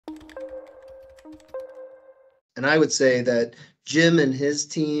And I would say that Jim and his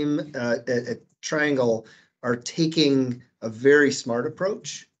team at Triangle are taking a very smart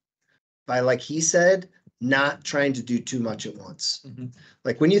approach by, like he said, not trying to do too much at once.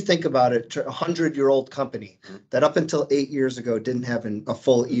 Like when you think about it, a 100-year-old company that up until 8 years ago didn't have a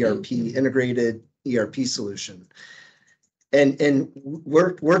full ERP, integrated ERP solution. And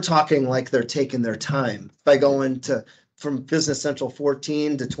we're talking like they're taking their time by going from Business Central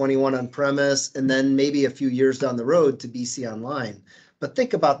 14 to 21 on premise, and then maybe a few years down the road to BC Online. But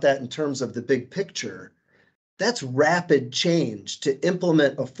think about that in terms of the big picture. That's rapid change to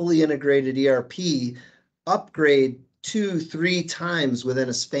implement a fully integrated ERP, upgrade 2-3 times within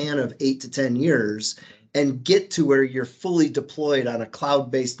a span of 8 to 10 years, and get to where you're fully deployed on a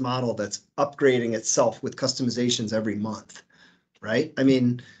cloud-based model that's upgrading itself with customizations every month, right? I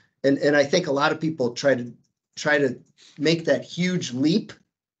mean, and I think a lot of people try to make that huge leap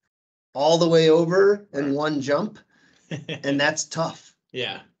all the way over in one jump, and that's tough.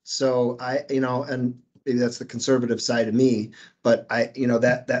 Yeah. So and maybe that's the conservative side of me, but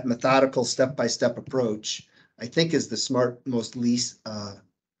that methodical step-by-step approach, I think, is the smart, most least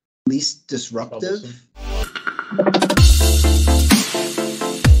disruptive.